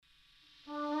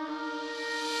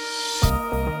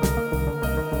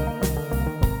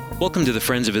Welcome to the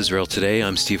Friends of Israel Today.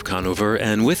 I'm Steve Conover,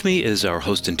 and with me is our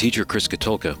host and teacher, Chris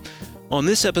Katulka. On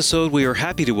this episode, we are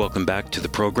happy to welcome back to the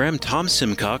program Tom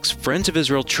Simcox, Friends of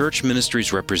Israel Church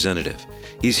Ministries representative.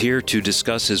 He's here to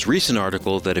discuss his recent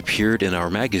article that appeared in our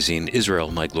magazine, Israel,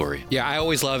 My Glory. Yeah, I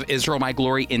always love Israel, My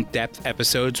Glory in-depth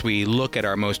episodes. We look at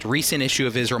our most recent issue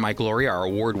of Israel, My Glory, our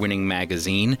award-winning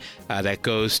magazine that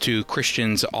goes to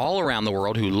Christians all around the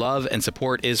world who love and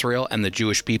support Israel and the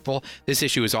Jewish people. This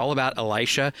issue is all about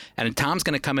Elisha, and Tom's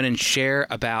going to come in and share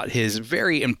about his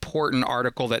very important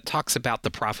article that talks about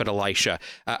the prophet Elisha,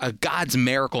 a God's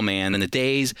miracle man in the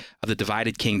days of the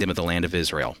divided kingdom of the land of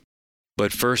Israel.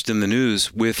 But first in the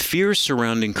news, with fears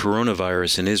surrounding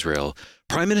coronavirus in Israel,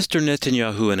 Prime Minister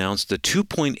Netanyahu announced a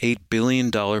 $2.8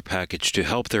 billion package to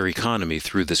help their economy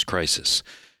through this crisis.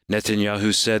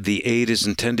 Netanyahu said the aid is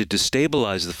intended to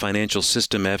stabilize the financial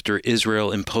system after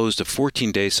Israel imposed a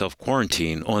 14-day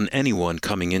self-quarantine on anyone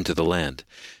coming into the land.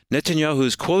 Netanyahu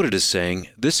is quoted as saying,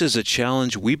 "This is a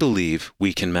challenge we believe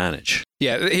we can manage."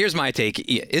 Yeah, here's my take.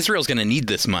 Israel's going to need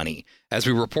this money. As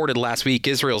we reported last week,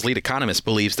 Israel's lead economist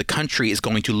believes the country is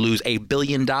going to lose $1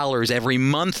 billion every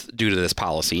month due to this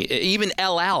policy. Even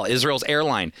El Al, Israel's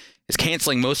airline, is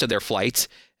canceling most of their flights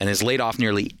and has laid off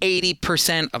nearly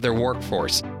 80% of their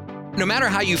workforce. No matter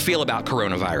how you feel about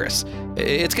coronavirus,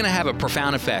 it's going to have a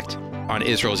profound effect on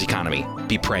Israel's economy.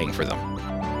 Be praying for them.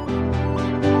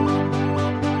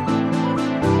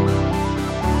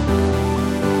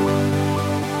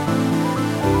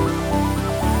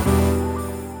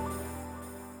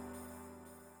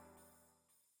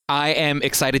 I am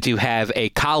excited to have a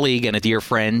colleague and a dear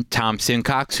friend, Tom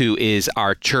Simcox, who is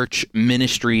our church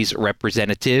ministries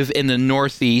representative in the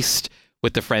Northeast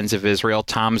with the Friends of Israel.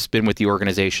 Tom's been with the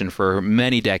organization for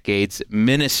many decades,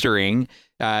 ministering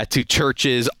to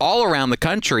churches all around the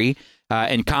country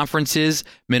and conferences,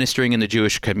 ministering in the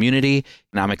Jewish community.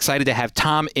 And I'm excited to have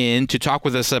Tom in to talk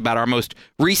with us about our most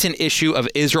recent issue of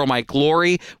Israel, My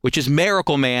Glory, which is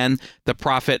Miracle Man, the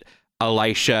prophet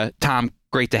Elisha. Tom,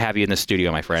 great to have you in the studio,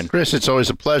 my friend. Chris, it's always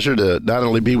a pleasure to not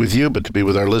only be with you, but to be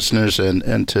with our listeners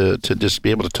and to just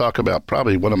be able to talk about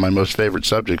probably one of my most favorite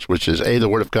subjects, which is A, the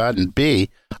Word of God, and B,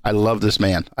 I love this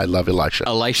man. I love Elisha.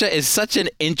 Elisha is such an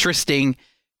interesting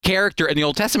character in the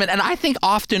Old Testament, and I think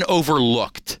often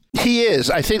overlooked. He is.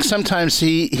 I think sometimes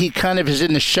he kind of is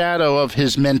in the shadow of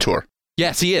his mentor.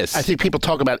 Yes, he is. I think people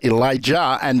talk about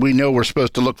Elijah, and we know we're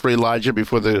supposed to look for Elijah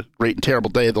before the great and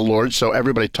terrible day of the Lord, so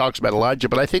everybody talks about Elijah,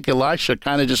 but I think Elisha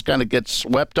kind of gets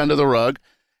swept under the rug,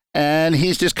 and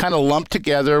he's just kind of lumped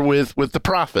together with the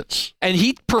prophets. And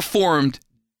he performed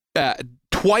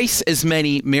twice as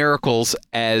many miracles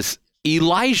as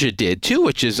Elijah did, too,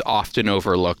 which is often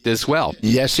overlooked as well.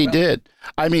 Yes, he did.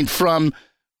 I mean, from,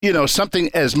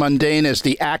 something as mundane as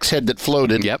the axe head that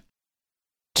floated, yep,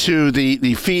 to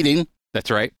the feeding. That's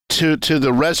right. To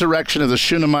the resurrection of the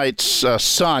Shunammite's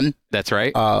son. That's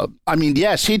right.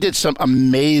 Yes, he did some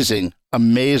amazing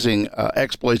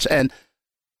exploits. And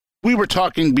we were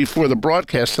talking before the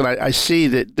broadcast, and I see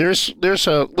that there's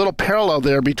a little parallel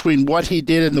there between what he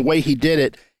did and the way he did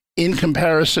it in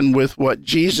comparison with what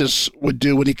Jesus would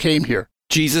do when he came here.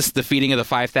 Jesus, the feeding of the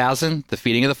 5,000, the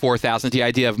feeding of the 4,000, the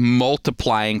idea of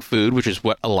multiplying food, which is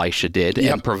what Elisha did,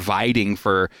 yep, and providing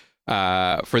for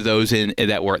those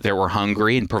that were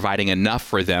hungry and providing enough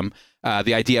for them.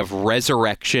 The idea of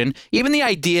resurrection, even the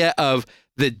idea of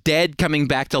the dead coming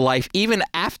back to life, even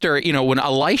after, when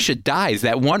Elisha dies,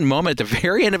 that one moment at the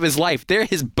very end of his life,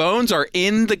 his bones are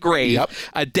in the grave. Yep.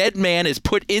 A dead man is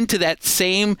put into that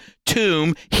same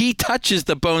tomb. He touches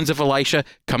the bones of Elisha,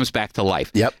 comes back to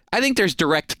life. Yep. I think there's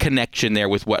direct connection there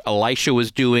with what Elisha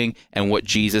was doing and what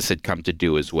Jesus had come to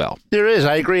do as well. There is.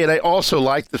 I agree. And I also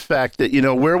like the fact that,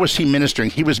 where was he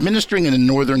ministering? He was ministering in the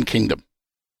northern kingdom.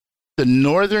 The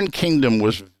northern kingdom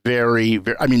was very,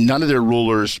 none of their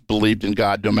rulers believed in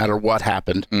God no matter what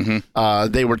happened.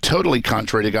 Mm-hmm. They were totally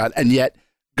contrary to God, and yet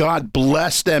God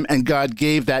blessed them, and God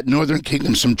gave that northern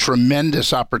kingdom some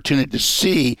tremendous opportunity to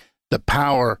see the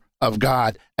power of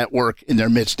God at work in their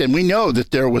midst. And we know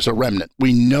that there was a remnant.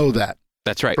 We know that.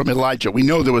 That's right. From Elijah. We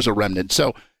know there was a remnant.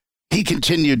 So he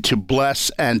continued to bless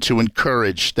and to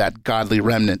encourage that godly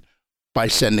remnant by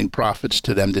sending prophets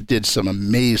to them that did some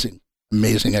amazing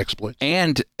exploits.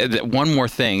 And one more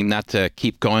thing, not to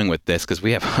keep going with this, because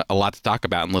we have a lot to talk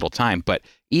about in little time, but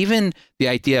even the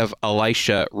idea of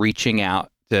Elisha reaching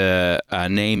out to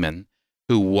Naaman,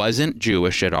 who wasn't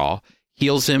Jewish at all,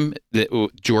 heals him, the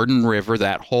Jordan River,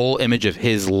 that whole image of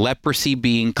his leprosy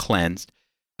being cleansed.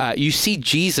 You see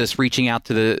Jesus reaching out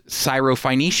to the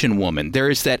Syrophoenician woman. There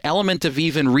is that element of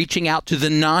even reaching out to the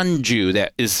non-Jew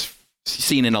that is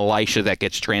seen in Elisha that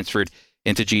gets transferred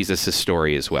into Jesus'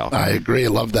 story as well. I agree. I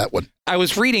love that one. I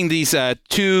was reading these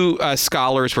two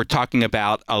scholars were talking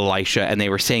about Elisha, and they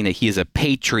were saying that he is a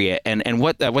patriot. And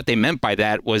what they meant by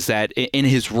that was that in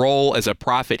his role as a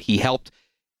prophet, he helped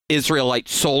Israelite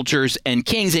soldiers and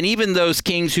kings, and even those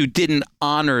kings who didn't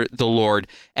honor the Lord.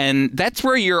 And that's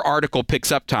where your article picks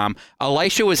up, Tom.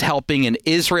 Elisha was helping an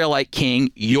Israelite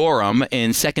king, Joram,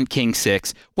 in 2 Kings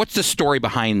 6. What's the story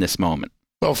behind this moment?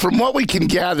 Well, from what we can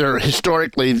gather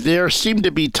historically, there seem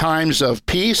to be times of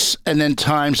peace and then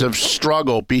times of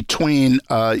struggle between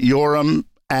Joram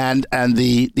and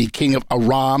the king of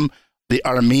Aram, the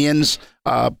Arameans.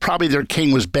 Probably their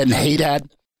king was Ben-Hadad.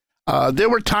 There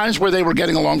were times where they were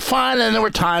getting along fine, and there were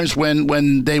times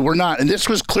when they were not. And this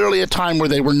was clearly a time where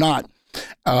they were not.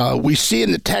 We see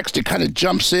in the text, it kind of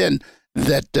jumps in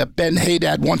that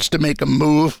Ben-Hadad wants to make a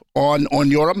move on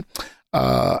Joram.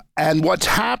 And what's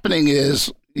happening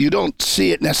is, you don't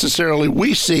see it necessarily.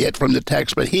 We see it from the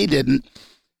text, but he didn't.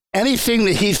 Anything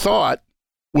that he thought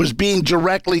was being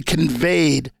directly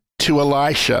conveyed to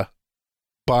Elisha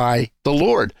by the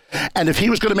Lord. And if he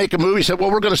was going to make a move, he said,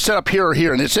 well, we're going to set up here or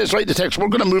here. And it says right in the text, we're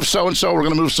going to move so-and-so, we're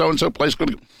going to move so-and-so place.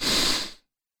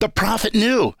 The prophet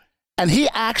knew. And he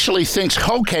actually thinks,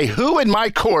 okay, who in my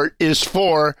court is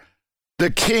for the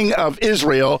king of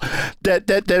Israel,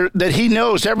 that he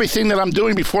knows everything that I'm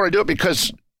doing before I do it?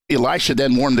 Because Elisha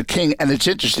then warned the king, and it's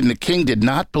interesting, the king did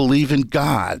not believe in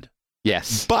God.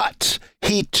 Yes. But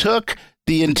he took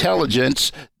the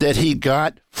intelligence that he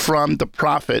got from the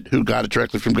prophet, who got it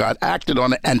directly from God, acted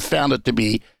on it, and found it to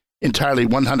be entirely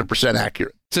 100%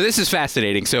 accurate. So this is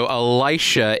fascinating. So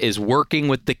Elisha is working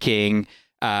with the king,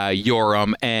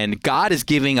 Joram, and God is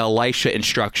giving Elisha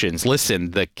instructions.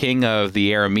 Listen, the king of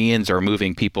the Arameans are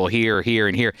moving people here, here,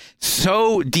 and here.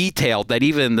 So detailed that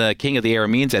even the king of the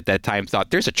Arameans at that time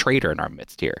thought, there's a traitor in our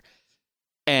midst here.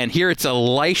 And here it's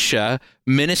Elisha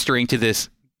ministering to this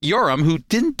Joram, who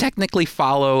didn't technically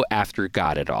follow after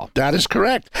God at all. That is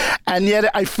correct. And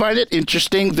yet I find it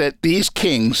interesting that these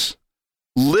kings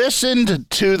listened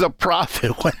to the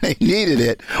prophet when they needed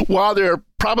it, while they're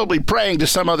probably praying to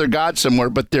some other god somewhere,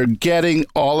 but they're getting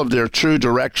all of their true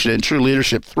direction and true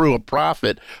leadership through a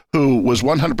prophet who was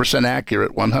 100%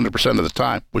 accurate 100% of the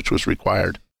time, which was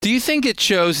required. Do you think it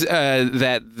shows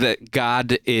that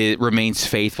God remains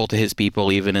faithful to his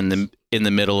people even in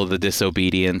the middle of the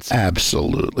disobedience?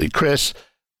 Absolutely. Chris,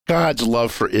 God's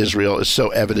love for Israel is so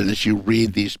evident as you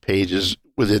read these pages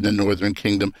within the northern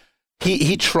kingdom.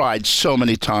 He tried so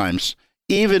many times,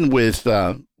 even with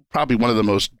probably one of the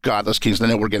most godless kings. I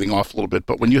know we're getting off a little bit,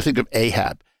 but when you think of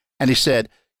Ahab, and he said,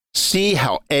 see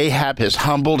how Ahab has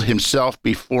humbled himself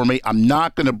before me. I'm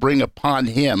not going to bring upon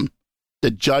him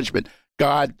the judgment.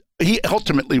 God, he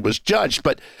ultimately was judged,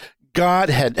 but God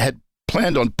had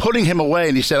planned on putting him away,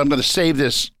 and he said, I'm going to save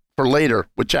this for later,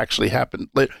 which actually happened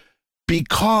later,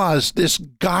 because this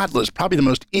godless, probably the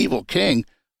most evil king,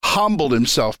 humbled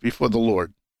himself before the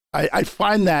Lord. I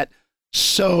find that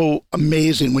so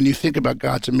amazing when you think about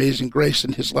God's amazing grace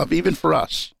and his love, even for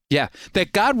us. Yeah,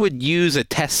 that God would use a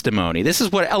testimony. This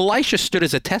is what Elisha stood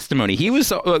as a testimony. He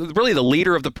was really the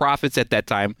leader of the prophets at that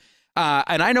time.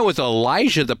 And I know with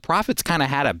Elijah, the prophets kind of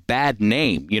had a bad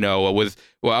name,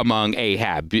 among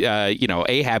Ahab.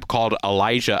 Ahab called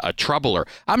Elijah a troubler.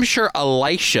 I'm sure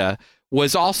Elisha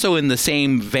was also in the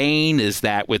same vein as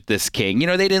that with this king.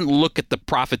 They didn't look at the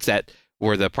prophets that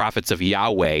were the prophets of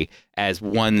Yahweh as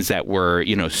ones that were,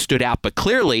 stood out. But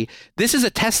clearly, this is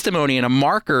a testimony and a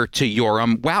marker to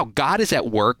Joram. Wow, God is at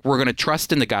work. We're going to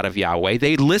trust in the God of Yahweh.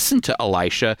 They listened to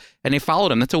Elisha and they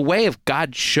followed him. That's a way of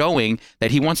God showing that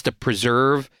he wants to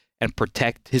preserve and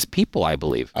protect his people, I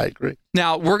believe. I agree.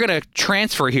 Now, we're going to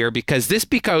transfer here because this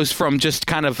goes from just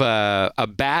kind of a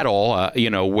battle,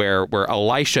 where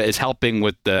Elisha is helping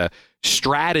with the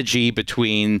strategy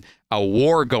between a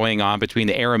war going on between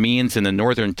the Arameans and the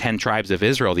northern 10 tribes of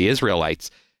Israel, the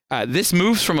Israelites. This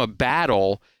moves from a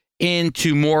battle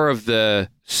into more of the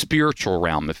spiritual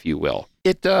realm, if you will.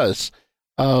 It does.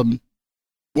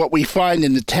 What we find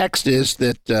in the text is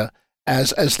that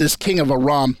as this king of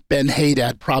Aram,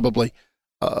 Ben-Hadad probably,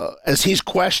 as he's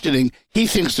questioning, he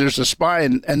thinks there's a spy,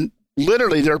 and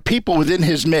literally there are people within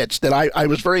his midst that I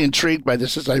was very intrigued by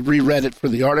this as I reread it for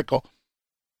the article.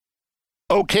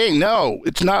 Oh, king, no,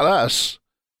 it's not us,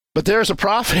 but there's a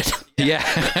prophet. Yeah.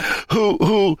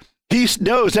 who he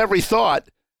knows every thought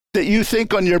that you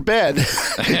think on your bed.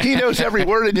 He knows every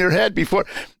word in your head before.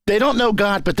 They don't know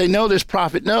God, but they know this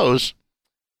prophet knows.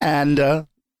 And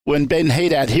when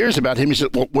Ben-Hadad hears about him, he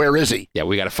said, well, where is he? Yeah,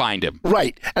 we got to find him.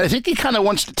 Right. And I think he kind of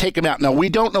wants to take him out. Now, we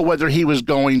don't know whether he was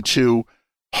going to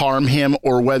harm him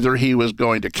or whether he was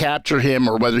going to capture him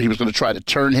or whether he was going to try to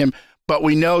turn him. But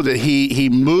we know that he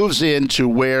moves into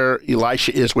where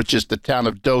Elisha is, which is the town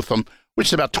of Dothan, which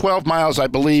is about 12 miles, I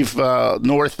believe,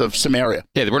 north of Samaria.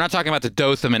 Yeah, we're not talking about the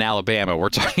Dothan in Alabama. We're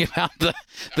talking about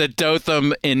the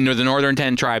Dothan in the northern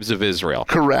 10 tribes of Israel.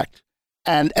 Correct.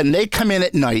 And they come in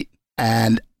at night,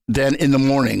 and then in the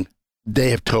morning, they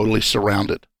have totally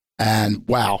surrounded. And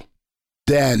wow.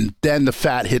 Then the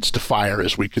fat hits the fire,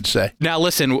 as we could say. Now,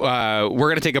 listen, we're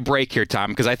going to take a break here,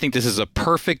 Tom, because I think this is a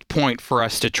perfect point for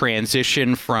us to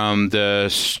transition from the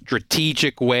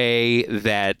strategic way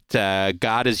that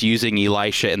God is using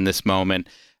Elisha in this moment.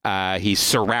 He's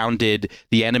surrounded.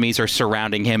 The enemies are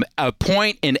surrounding him. A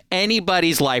point in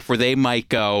anybody's life where they might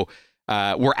go,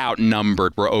 we're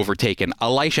outnumbered, we're overtaken.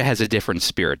 Elisha has a different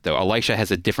spirit, though. Elisha has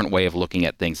a different way of looking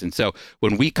at things. And so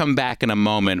when we come back in a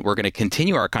moment, we're going to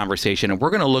continue our conversation, and we're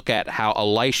going to look at how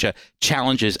Elisha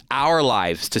challenges our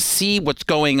lives to see what's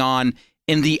going on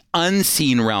in the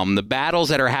unseen realm, the battles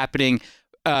that are happening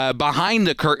behind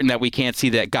the curtain that we can't see,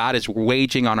 that God is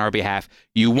waging on our behalf.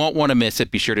 You won't want to miss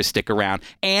it. Be sure to stick around.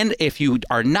 And if you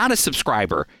are not a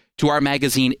subscriber to our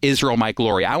magazine, Israel My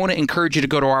Glory, I want to encourage you to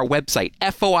go to our website,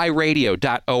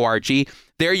 foiradio.org.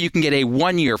 There you can get a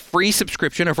 1-year free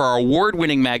subscription of our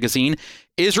award-winning magazine,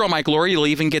 Israel My Glory. You'll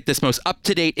even get this most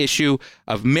up-to-date issue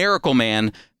of Miracle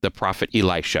Man, the prophet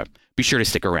Elisha. Be sure to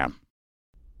stick around.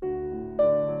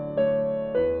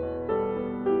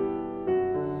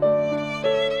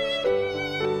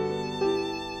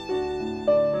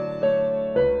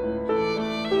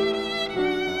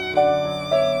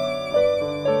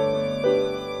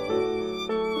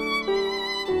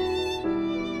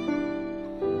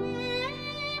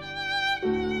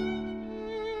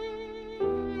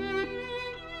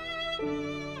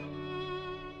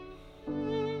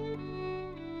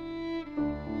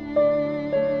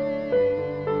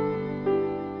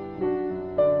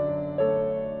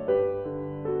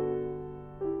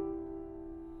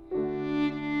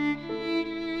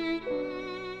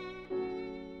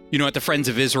 You know, at the Friends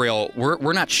of Israel,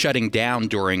 we're not shutting down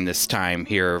during this time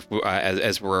here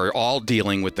as we're all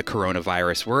dealing with the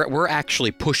coronavirus. We're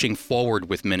actually pushing forward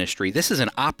with ministry. This is an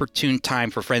opportune time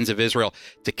for Friends of Israel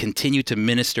to continue to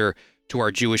minister to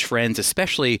our Jewish friends,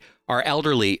 especially our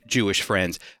elderly Jewish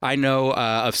friends. I know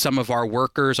of some of our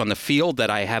workers on the field that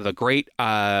I have a great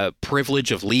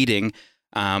privilege of leading.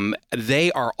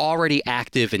 They are already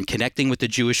active in connecting with the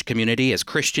Jewish community as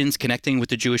Christians, connecting with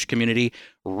the Jewish community,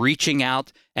 reaching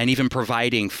out and even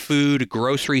providing food,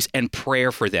 groceries, and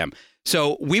prayer for them.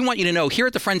 So we want you to know here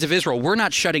at the Friends of Israel, we're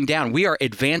not shutting down. We are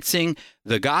advancing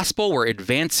the gospel. We're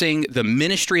advancing the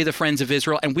ministry of the Friends of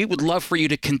Israel. And we would love for you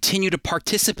to continue to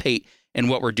participate in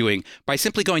what we're doing. By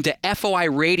simply going to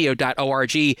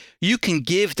foiradio.org, you can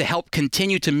give to help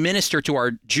continue to minister to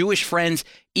our Jewish friends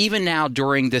even now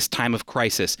during this time of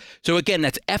crisis. So again,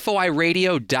 that's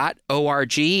foiradio.org,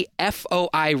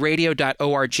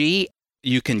 foiradio.org.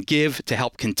 You can give to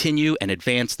help continue and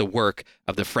advance the work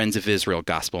of the Friends of Israel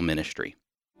Gospel Ministry.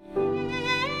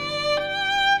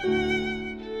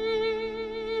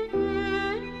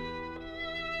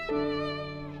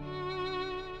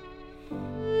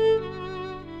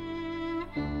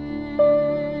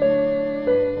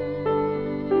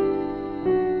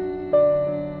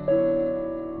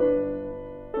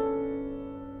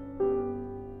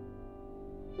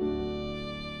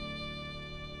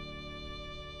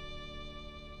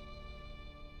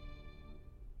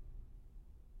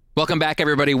 Welcome back,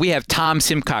 everybody. We have Tom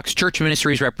Simcox, Church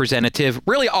Ministries representative,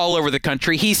 really all over the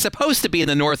country. He's supposed to be in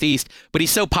the Northeast, but he's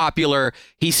so popular.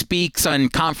 He speaks on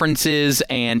conferences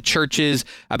and churches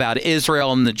about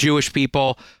Israel and the Jewish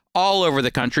people all over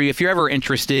the country. If you're ever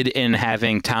interested in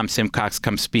having Tom Simcox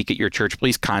come speak at your church,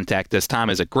 please contact us. Tom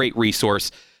is a great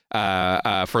resource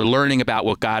for learning about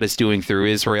what God is doing through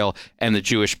Israel and the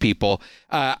Jewish people.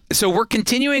 So we're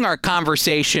continuing our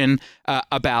conversation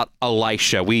about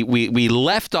Elisha. We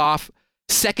left off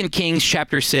 2 Kings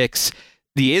chapter 6.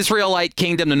 The Israelite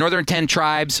kingdom, the northern 10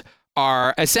 tribes,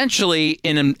 are essentially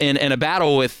in a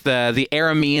battle with the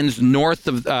Arameans north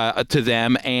of to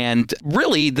them. And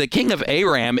really, the king of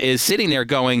Aram is sitting there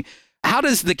going, how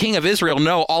does the king of Israel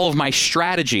know all of my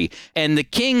strategy? And the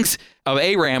kings of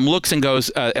Aram looks and goes,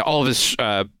 all of his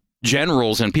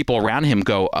generals and people around him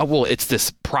go, oh, well, it's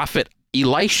this prophet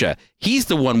Elisha. He's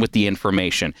the one with the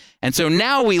information. And so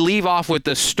now we leave off with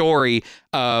the story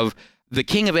of the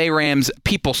king of Aram's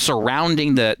people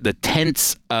surrounding the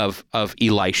tents of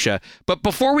Elisha. But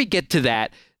before we get to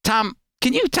that, Tom,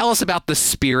 can you tell us about the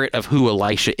spirit of who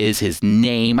Elisha is, his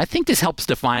name? I think this helps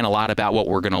define a lot about what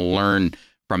we're going to learn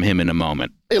from him in a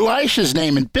moment. Elisha's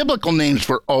name and biblical names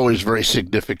were always very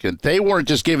significant. They weren't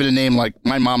just given a name like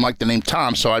my mom liked the name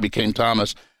Tom, so I became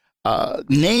Thomas.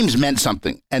 names meant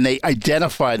something, and they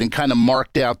identified and kind of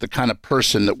marked out the kind of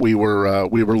person that we were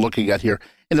looking at here.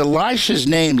 And Elisha's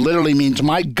name literally means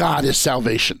 "My God is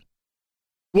salvation."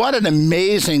 What an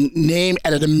amazing name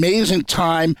at an amazing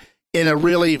time in a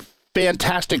really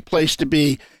fantastic place to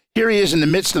be. Here he is in the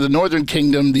midst of the northern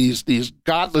kingdom, these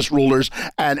godless rulers,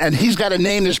 and he's got a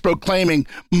name that's proclaiming,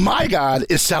 "My God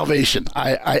is salvation."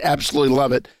 I absolutely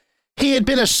love it. He had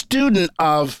been a student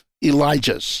of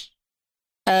Elijah's.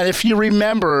 And if you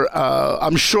remember,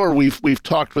 I'm sure we've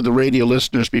talked with the radio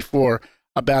listeners before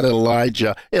about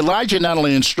Elijah. Elijah not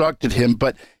only instructed him,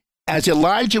 but as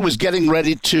Elijah was getting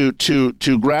ready to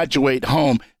graduate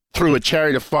home through a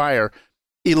chariot of fire,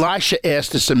 Elisha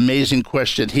asked this amazing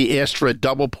question. He asked for a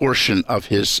double portion of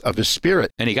his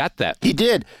spirit. And he got that. He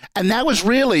did. And that was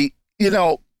really,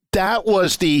 that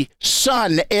was the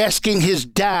son asking his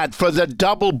dad for the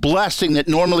double blessing that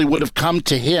normally would have come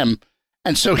to him.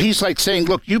 And so he's like saying,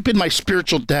 look, you've been my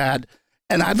spiritual dad,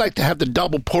 and I'd like to have the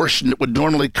double portion that would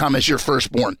normally come as your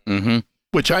firstborn. Mm-hmm.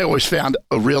 Which I always found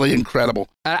really incredible.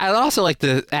 I'd also like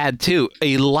to add, too,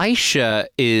 Elisha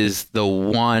is the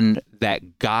one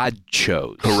that God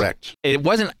chose. Correct. It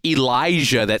wasn't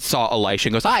Elijah that saw Elisha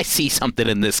and goes, I see something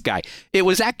in this guy. It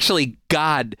was actually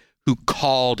God who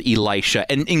called Elisha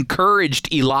and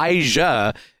encouraged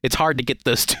Elijah. It's hard to get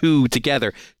those two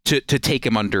together to take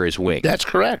him under his wing. That's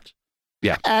correct.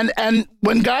 Yeah. And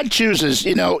when God chooses,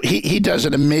 he does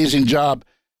an amazing job.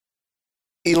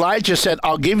 Elijah said,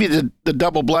 I'll give you the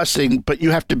double blessing, but you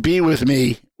have to be with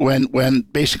me when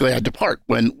basically I depart,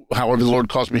 however the Lord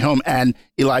calls me home. And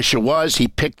Elisha he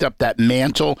picked up that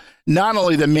mantle, not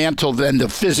only the mantle, then the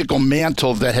physical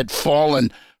mantle that had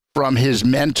fallen from his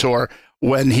mentor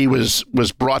when he was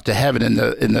brought to heaven in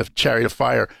the chariot of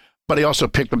fire, but he also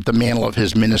picked up the mantle of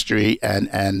his ministry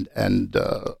and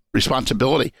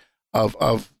responsibility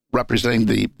of representing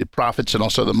the prophets and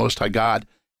also the Most High God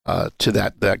to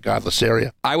that godless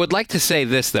area. I would like to say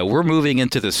this, though. We're moving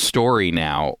into the story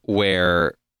now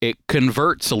where it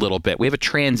converts a little bit. We have a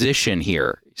transition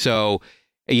here. So,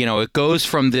 it goes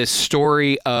from this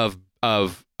story of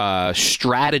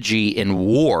strategy in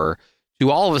war to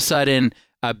all of a sudden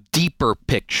a deeper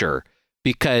picture,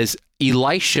 because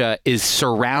Elisha is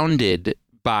surrounded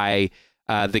by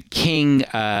the king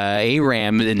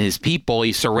Aram and his people.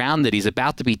 He's surrounded. He's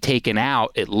about to be taken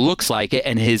out. It looks like it.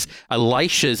 And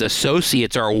Elisha's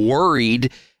associates are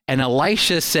worried. And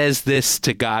Elisha says this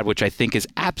to God, which I think is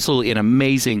absolutely an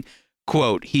amazing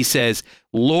quote. He says,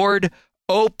 Lord,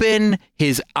 open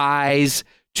his eyes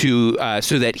so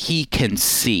that he can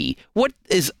see. What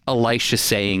is Elisha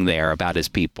saying there about his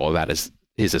people, about his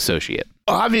associate?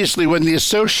 Obviously, when the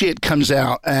associate comes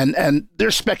out, and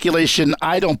there's speculation,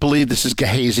 I don't believe this is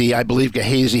Gehazi. I believe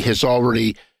Gehazi has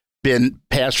already been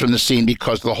passed from the scene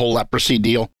because of the whole leprosy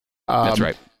deal. That's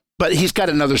right. But he's got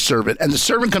another servant, and the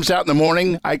servant comes out in the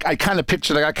morning. I kind of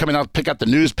picture the guy coming out, pick up the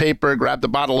newspaper, grab the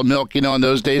bottle of milk, in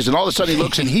those days, and all of a sudden he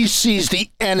looks and he sees the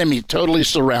enemy totally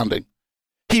surrounding.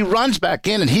 He runs back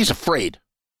in, and he's afraid.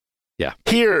 Yeah.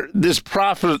 Here, this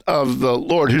prophet of the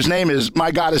Lord, whose name is My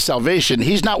God is Salvation,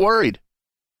 he's not worried.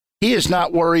 He is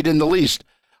not worried in the least.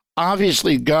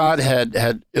 Obviously, God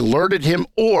had alerted him,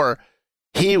 or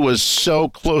he was so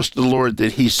close to the Lord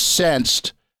that he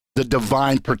sensed the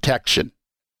divine protection.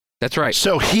 That's right.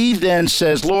 So he then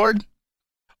says, Lord,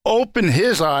 open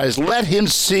his eyes. Let him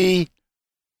see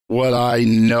what I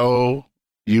know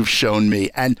you've shown me.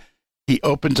 And he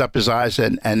opens up his eyes,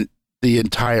 and the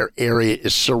entire area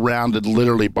is surrounded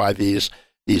literally by these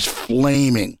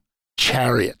flaming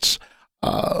chariots,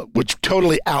 which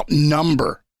totally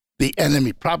outnumber the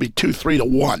enemy, probably 2-3 to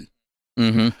 1.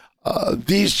 Mm-hmm.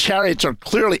 These chariots are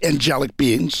clearly angelic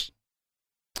beings.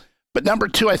 But number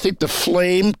two, I think the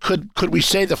flame, could we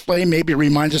say the flame maybe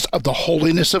reminds us of the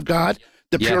holiness of God?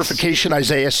 The purification,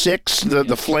 Isaiah 6,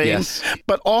 the flame, yes.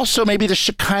 But also maybe the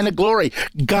Shekinah glory.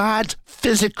 God's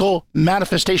physical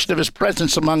manifestation of his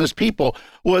presence among his people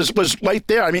was right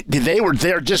there. I mean, they were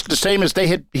there just the same as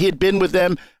he had been with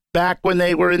them back when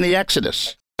they were in the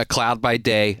Exodus. A cloud by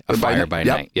day, a fire by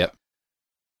night. Yep.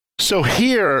 So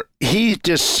here, he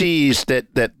just sees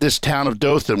that this town of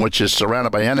Dothan, which is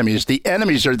surrounded by enemies, the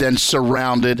enemies are then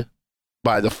surrounded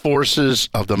by the forces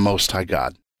of the Most High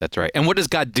God. That's right. And what does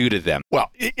God do to them?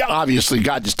 Well, obviously,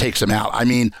 God just takes them out. I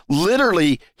mean,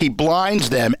 literally, he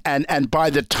blinds them, and by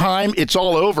the time it's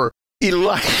all over,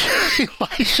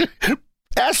 Elisha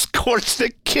escorts the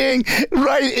king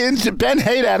right into,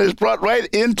 Ben-Hadad is brought right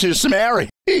into Samaria.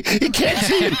 He can't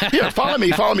see him. Here, follow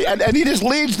me. And he just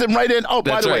leads them right in. Oh,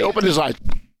 by the way, open his eyes.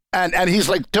 And he's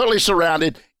like totally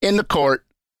surrounded in the court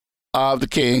of the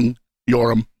king,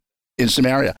 Joram, in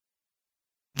Samaria.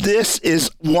 This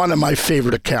is one of my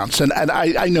favorite accounts. And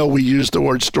I know we use the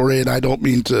word story, and I don't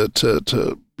mean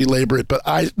to belabor it, but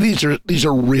these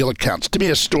are real accounts. To me,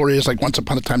 a story is like once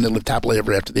upon a time they lived happily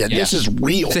ever after the end. Yeah. This is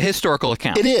real. It's a historical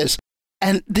account. It is.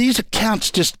 And these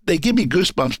accounts they give me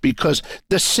goosebumps because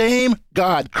the same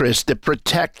God, Chris, that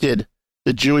protected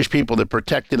the Jewish people, that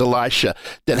protected Elisha,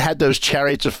 that had those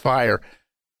chariots of fire,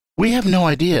 we have no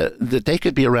idea that they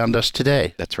could be around us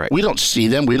today. That's right. We don't see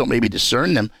them. We don't maybe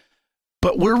discern them.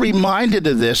 But we're reminded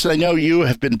of this. I know you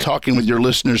have been talking with your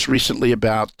listeners recently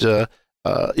about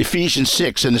Ephesians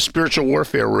 6 and the spiritual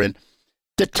warfare we're in.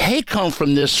 The take home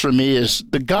from this for me is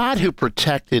the God who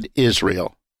protected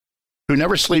Israel, who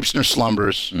never sleeps nor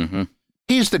slumbers. Mm-hmm.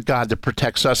 He's the God that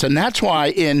protects us. And that's why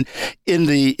in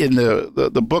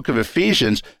the book of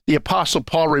Ephesians, the Apostle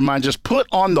Paul reminds us, put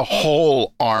on the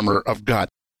whole armor of God.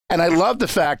 And I love the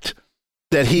fact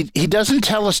that he doesn't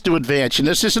tell us to advance. And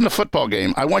this isn't a football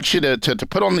game. I want you to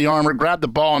put on the armor, grab the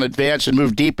ball, and advance and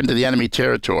move deep into the enemy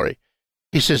territory.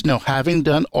 He says, no, having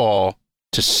done all,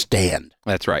 to stand.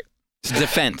 That's right. It's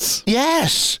defense.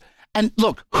 Yes. And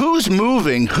look, who's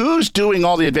moving? Who's doing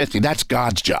all the advancing? That's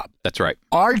God's job. That's right.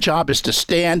 Our job is to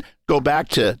stand, go back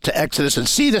to Exodus, and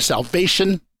see the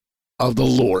salvation of the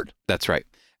Lord. That's right.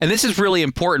 And this is really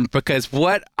important because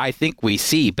what I think we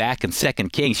see back in 2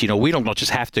 Kings, we don't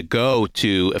just have to go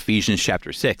to Ephesians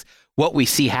chapter 6. What we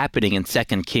see happening in 2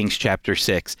 Kings chapter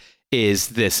 6 is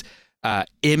this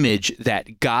image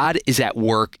that God is at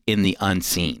work in the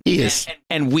unseen. He is.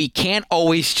 And we can't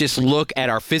always just look at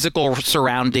our physical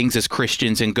surroundings as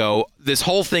Christians and go, this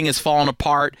whole thing is falling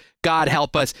apart. God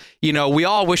help us. We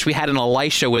all wish we had an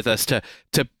Elisha with us to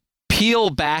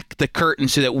peel back the curtain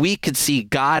so that we could see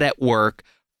God at work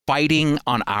fighting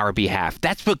on our behalf.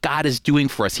 That's what God is doing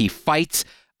for us. He fights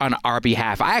on our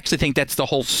behalf. I actually think that's the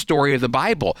whole story of the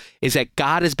Bible, is that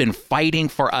God has been fighting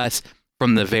for us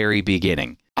from the very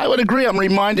beginning. I would agree. I'm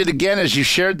reminded again as you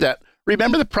shared that.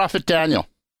 Remember the prophet Daniel.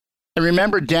 And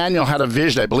remember Daniel had a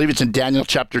vision. I believe it's in Daniel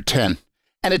chapter 10.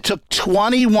 And it took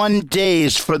 21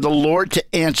 days for the Lord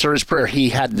to answer his prayer. He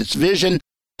had this vision.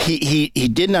 He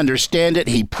didn't understand it.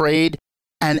 He prayed.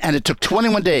 And it took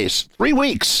 21 days, 3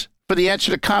 weeks, for the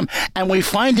answer to come. And we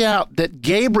find out that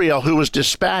Gabriel, who was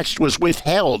dispatched, was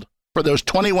withheld for those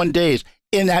 21 days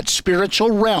in that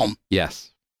spiritual realm.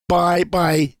 Yes.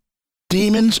 By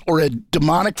demons or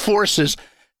demonic forces.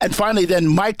 And finally, then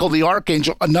Michael, the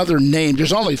archangel, another name.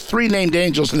 There's only 3 named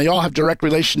angels, and they all have direct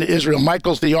relation to Israel.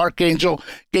 Michael's the archangel,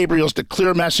 Gabriel's the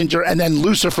clear messenger, and then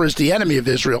Lucifer is the enemy of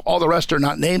Israel. All the rest are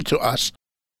not named to us.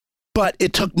 But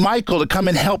it took Michael to come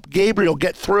and help Gabriel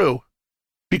get through,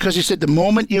 because he said, the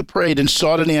moment you prayed and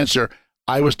sought an answer,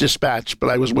 I was dispatched, but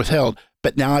I was withheld.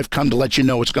 But now I've come to let you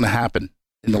know what's going to happen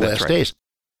in the last days.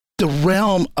 The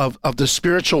realm of the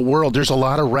spiritual world, there's a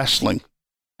lot of wrestling.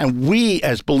 And we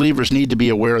as believers need to be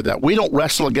aware of that. We don't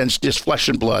wrestle against just flesh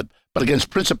and blood, but against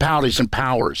principalities and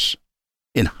powers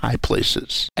in high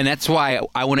places. And that's why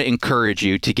I want to encourage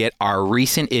you to get our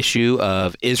recent issue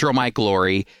of Israel My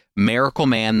Glory, Miracle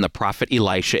Man, the prophet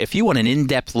Elisha. If you want an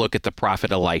in-depth look at the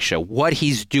prophet Elisha, what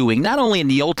he's doing, not only in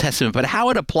the Old Testament, but how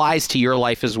it applies to your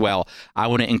life as well, I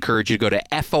want to encourage you to go to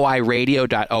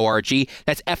foiradio.org.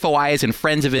 That's FOI as in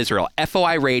Friends of Israel,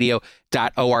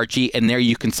 foiradio.org. And there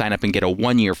you can sign up and get a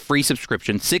 1-year free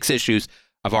subscription, 6 issues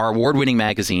of our award-winning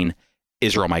magazine,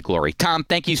 Israel My Glory. Tom,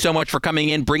 thank you so much for coming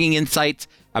in, bringing insights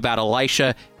about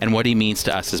Elisha and what he means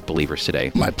to us as believers today.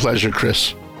 My pleasure,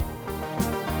 Chris.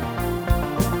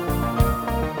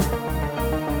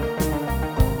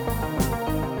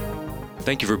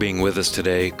 Thank you for being with us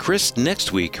today. Chris,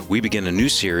 next week, we begin a new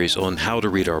series on how to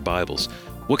read our Bibles.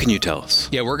 What can you tell us?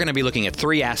 Yeah, we're going to be looking at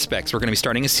 3 aspects. We're going to be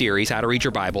starting a series, How to Read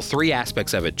Your Bible, 3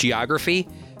 aspects of it: geography,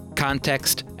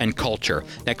 context, and culture.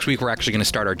 Next week, we're actually going to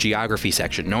start our geography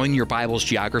section. Knowing your Bible's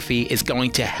geography is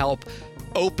going to help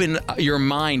open your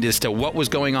mind as to what was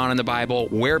going on in the Bible,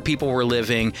 where people were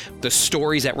living, the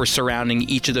stories that were surrounding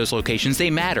each of those locations.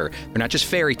 They matter. They're not just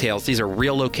fairy tales. These are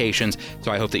real locations.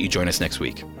 So I hope that you join us next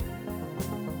week.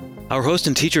 Our host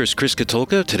and teacher is Chris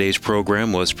Katulka. Today's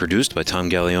program was produced by Tom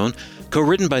Gallione,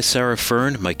 co-written by Sarah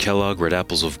Fern, Mike Kellogg, Red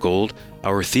Apples of Gold.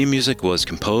 Our theme music was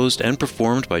composed and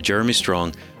performed by Jeremy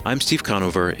Strong. I'm Steve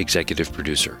Conover, executive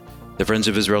producer. The Friends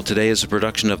of Israel Today is a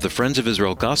production of the Friends of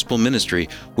Israel Gospel Ministry.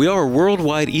 We are a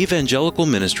worldwide evangelical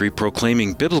ministry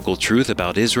proclaiming biblical truth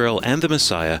about Israel and the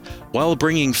Messiah while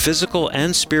bringing physical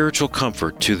and spiritual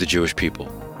comfort to the Jewish people.